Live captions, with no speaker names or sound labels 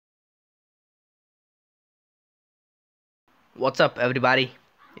What's up, everybody?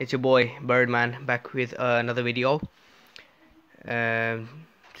 It's your boy Birdman back with another video.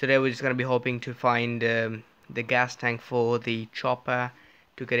 Today we're just gonna be hoping to find the gas tank for the chopper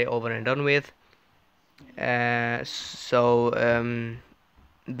to get it over and done with. So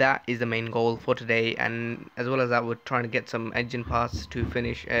that is the main goal for today, and as well as that, we're trying to get some engine parts to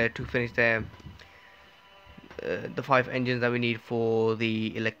finish the 5 engines that we need for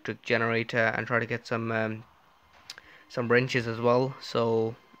the electric generator, and try to get some wrenches as well,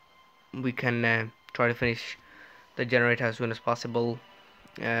 so we can try to finish the generator as soon as possible.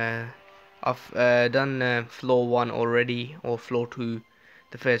 Uh, I've done floor 1 already, or floor 2,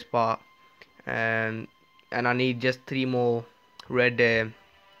 the first part, and I need just 3 more red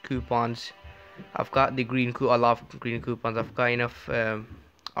coupons. I've got the I love green coupons. I've got enough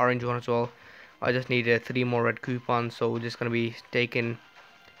orange one as well. I just need 3 more red coupons, so we're just gonna be taking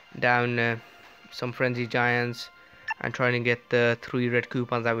down some frenzy giants and trying to get the 3 red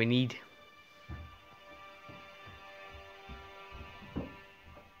coupons that we need.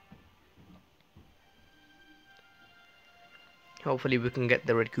 Hopefully we can get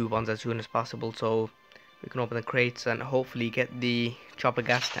the red coupons as soon as possible, so we can open the crates and hopefully get the chopper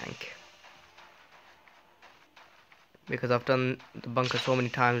gas tank, because I've done the bunker so many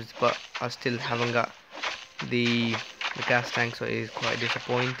times but I still haven't got the gas tank, so it is quite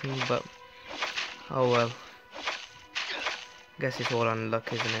disappointing, but oh well. Guess it's all on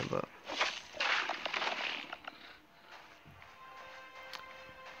luck, isn't it? But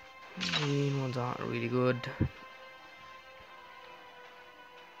green ones aren't really good.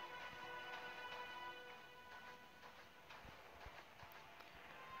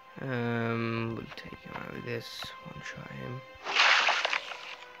 We'll take him out with this one, try him.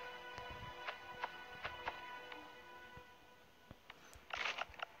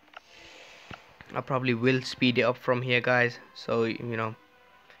 I probably will speed it up from here, guys, so you know,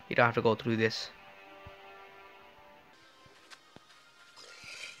 you don't have to go through this.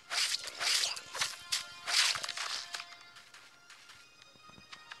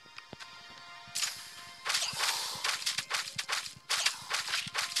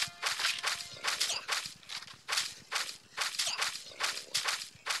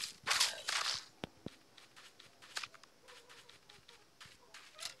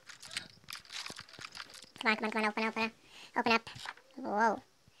 Come on, open up. Whoa.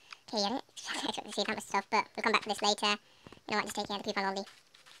 Okay, I didn't expect to see that much stuff, but we'll come back to this later. You know what, just take the coupon only.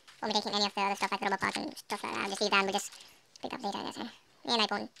 Won't be taking any of the other stuff like the rubber parts and stuff like that. I'll just leave that and we'll just pick up later, I guess. Yeah, no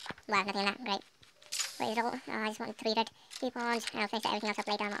point. Well, nothing in that, great. What is it all? Oh, I just want 3 red coupons, and I'll finish everything else up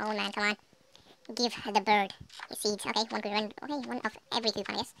later on my own, man, come on. Give the bird its seeds. Okay, one coupon, okay, one of every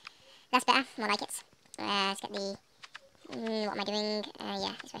coupon, I guess. That's better, more like it. Let's get the... what am I doing?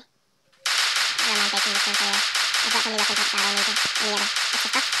 Yeah, this way. I don't mind taking this one, so yeah. I've got so many weapon packs, I don't need any other extra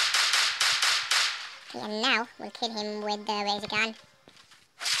stuff. Okay, and now we'll kill him with the... where is it gone?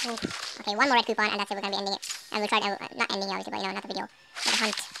 Ooh. Okay, one more red coupon, and that's it, we're gonna be ending it. And we'll try to... not ending it, obviously, but you know, not the video. But the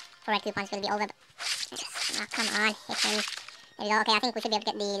hunt for red coupons will be over. Oh, come on, hit him. There we go. Okay, I think we should be able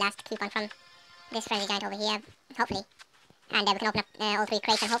to get the last coupon from this frenzy giant over here, hopefully. And we can open up all 3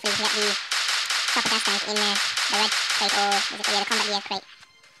 crates, and hopefully we can get the chopper gas tank in the red crate, or is it the combat gear crate?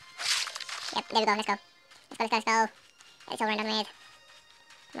 Yep, there we go, let's go. Let's go. It's over and done with.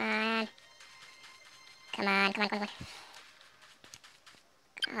 Come on.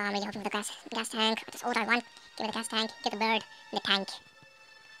 Oh, I'm really hoping for the gas tank. That's all I want. Give me the gas tank, get the bird, and the tank.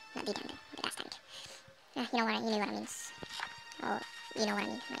 Not the tank, the gas tank. You know what I mean. Oh, you know what I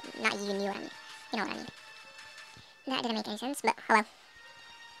mean. Not you knew what I mean. You know what I mean. That didn't make any sense, but oh well.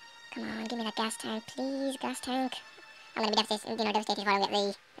 Come on, give me that gas tank, please, gas tank. I'm gonna be devastated if I don't get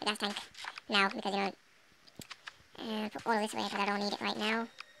the gas tank now, because, put all of this away because I don't need it right now.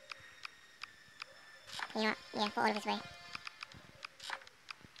 You know what? Yeah, put all of this away.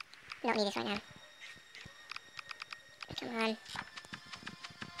 Don't need this right now. Come on.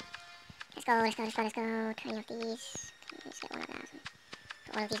 Let's go. 20 of these. Let's get one of those.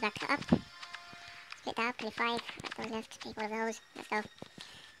 Put one of these back up. Split that up, 25. Got those left. Take all of those. Let's go.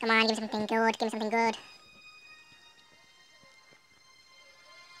 Come on, give me something good.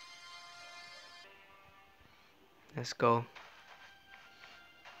 Let's go.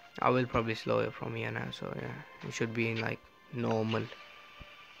 I will probably slow it from here now, so yeah, it should be in like normal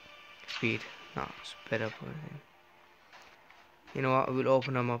speed, not sped up or anything. You know what, we'll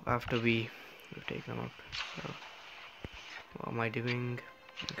open them up after we've taken them up. So what am I doing?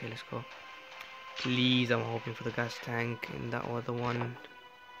 Okay, let's go. Please, I'm hoping for the gas tank in that other one.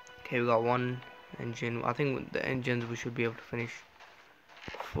 Okay, we got 1 engine. I think the engines we should be able to finish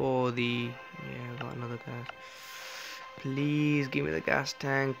for the... yeah, we got another gas. Please give me the gas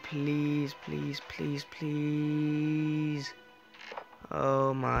tank. Please, please, please, please.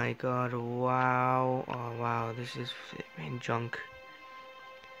 Oh my god, wow. Oh wow, this is flipping junk.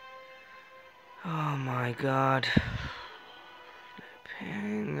 Oh my god.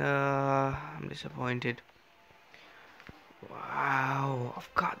 I'm disappointed. Wow, I've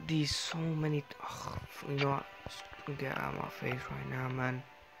got these so many. Ugh, you know what? Just get out of my face right now, man.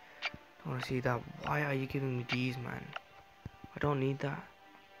 Don't wanna see that. Why are you giving me these, man? I don't need that.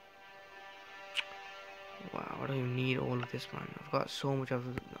 Wow, I don't even need all of this, man. I've got so much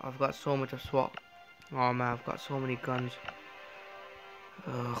of SWAT. Oh man, I've got so many guns.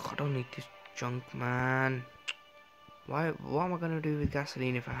 Ugh, I don't need this junk, man. What am I gonna do with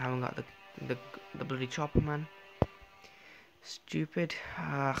gasoline if I haven't got the the bloody chopper, man? Stupid.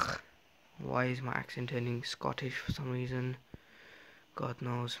 Ugh. Why is my accent turning Scottish for some reason? God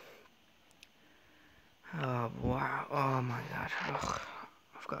knows. Oh wow. Oh my god. Ugh.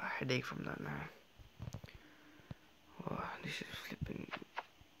 I've got a headache from that now. Oh, this is flipping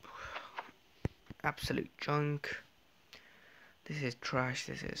absolute junk. This is trash.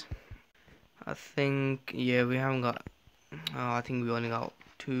 This is. I think, yeah, we haven't got. I think we only got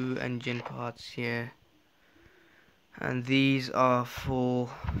 2 engine parts here, and these are for.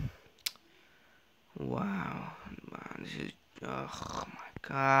 Wow, man, this is. Oh my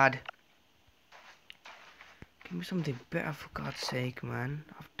god. Give me something better for God's sake, man.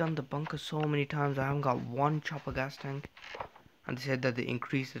 I've done the bunker so many times. I haven't got one chopper gas tank, and they said that they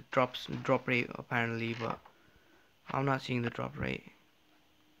increased the drop rate apparently, but I'm not seeing the drop rate.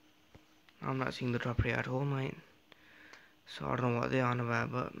 I'm not seeing the drop rate at all, mate. So I don't know what they're on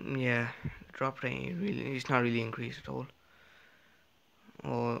about, but yeah, the drop rate really it's not really increased at all,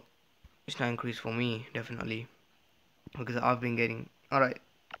 or it's not increased for me definitely, because I've been getting alright.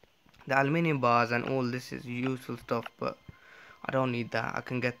 The aluminium bars and all this is useful stuff, but I don't need that. I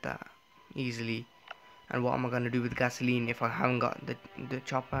can get that easily. And what am I gonna do with gasoline if I haven't got the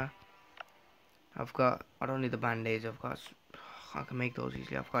chopper? I don't need the band-aids. I can make those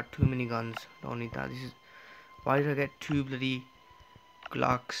easily. I've got too many guns. Don't need that. Why did I get 2 bloody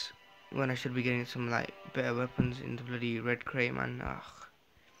Glocks when I should be getting some like better weapons in the bloody red crate, man? Ugh.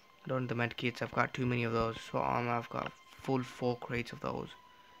 Don't need the med kits. I've got too many of those. SWAT armor. I've got full 4 crates of those.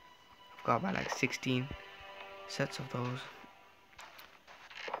 I've got about like 16 sets of those.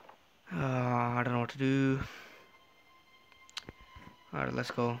 I don't know what to do. Alright,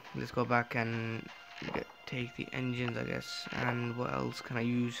 let's go. Let's go back and take the engines, I guess. And what else can I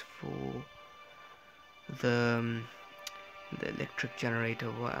use for the electric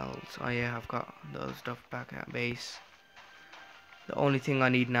generator? What else? Oh yeah, I've got the other stuff back at base. The only thing I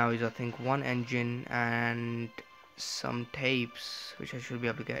need now is I think 1 engine and some tapes, which I should be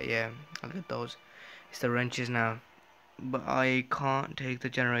able to get. Yeah, I'll get those. It's the wrenches now, but I can't take the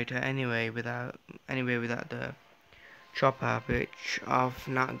generator anyway without the chopper, which I've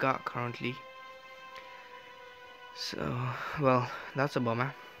not got currently. So, well, that's a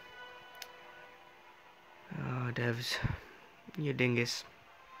bummer. Oh, devs, you dingus.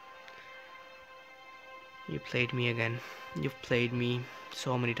 You played me again. You've played me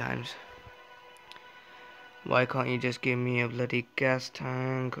so many times. Why can't you just give me a bloody gas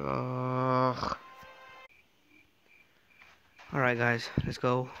tank? Ugh. Alright guys, let's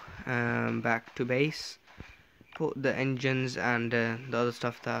go back to base. Put the engines and the other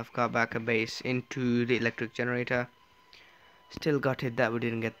stuff that I've got back at base into the electric generator. Still gutted that we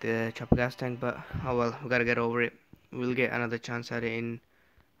didn't get the chopper gas tank, but oh well, we gotta get over it. We'll get another chance at it in,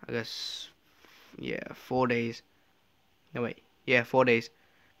 I guess, yeah, 4 days. No wait, yeah, 4 days,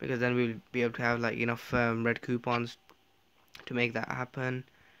 because then we'll be able to have like enough red coupons to make that happen.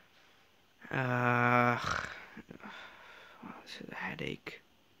 This is a headache.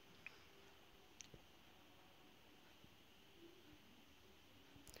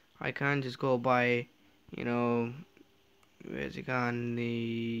 I can't just go by, you know, where's it gone?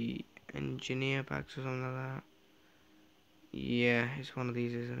 The engineer packs or something like that. Yeah, it's one of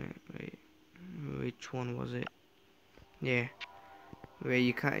these, isn't it? Wait, which one was it? Yeah, where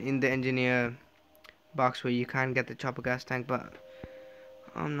you can in the engineer box where you can't get the chopper gas tank, but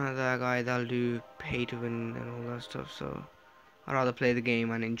I'm not that guy that'll do pay to win and all that stuff, so I'd rather play the game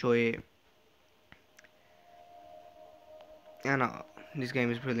and enjoy it. And this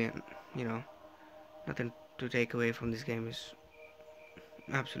game is brilliant, you know, nothing to take away from this game. Is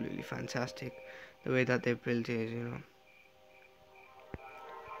absolutely fantastic. The way that they built it is, you know,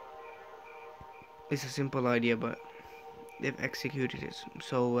 it's a simple idea, but they've executed it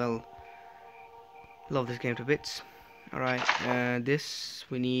so well. Love this game to bits. Alright, this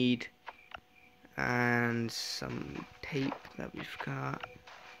we need, and some tape that we've got,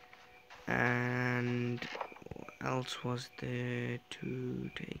 and what else was there to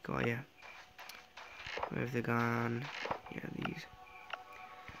take? Oh yeah, where have they gone? Yeah, these.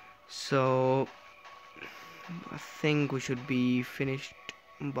 So I think we should be finished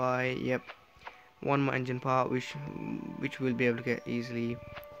by, yep, one more engine part, which we'll be able to get easily.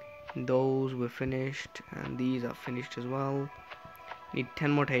 Those were finished, and these are finished as well. Need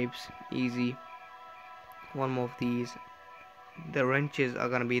 10 more tapes, easy. One more of these. The wrenches are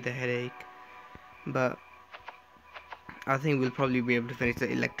gonna be the headache, but I think we'll probably be able to finish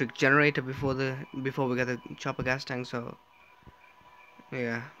the electric generator before we get the chopper gas tank. So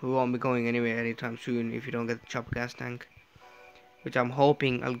yeah, we won't be going anywhere anytime soon if you don't get the chopper gas tank, which I'm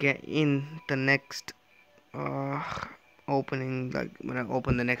hoping I'll get in the next uh, opening, like when I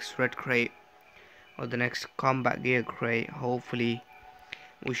open the next red crate or the next combat gear crate. Hopefully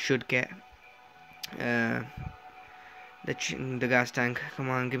we should get uh, the gas tank. Come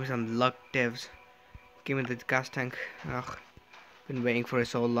on, give me some luck, devs. Give me the gas tank. Ugh, been waiting for it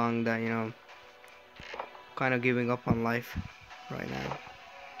so long that, you know, kind of giving up on life right now.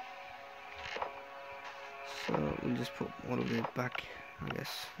 So we'll just put all of it back. I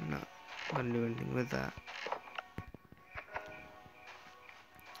guess not gonna do anything with that.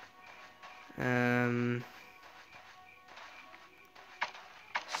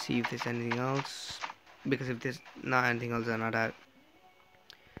 See if there's anything else, because if there's not anything else, then I doubt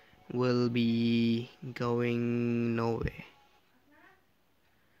we'll be going nowhere.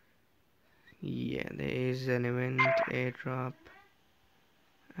 Yeah, there is an event airdrop.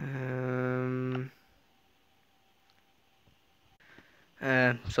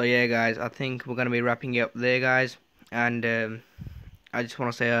 So yeah, guys, I think we're gonna be wrapping it up there, guys, and I just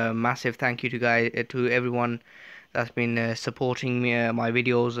want to say a massive thank you to everyone that's been supporting me, my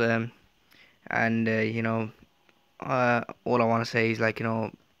videos, and you know, all I want to say is, like, you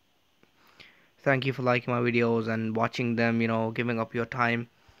know, thank you for liking my videos and watching them, you know, giving up your time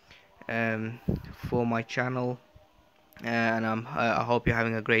um, for my channel, and I hope you're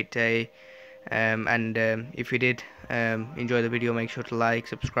having a great day, and if you did enjoy the video, make sure to like,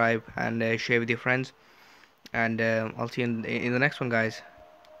 subscribe, and share with your friends, and I'll see you in the next one, guys.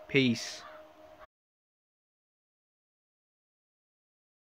 Peace.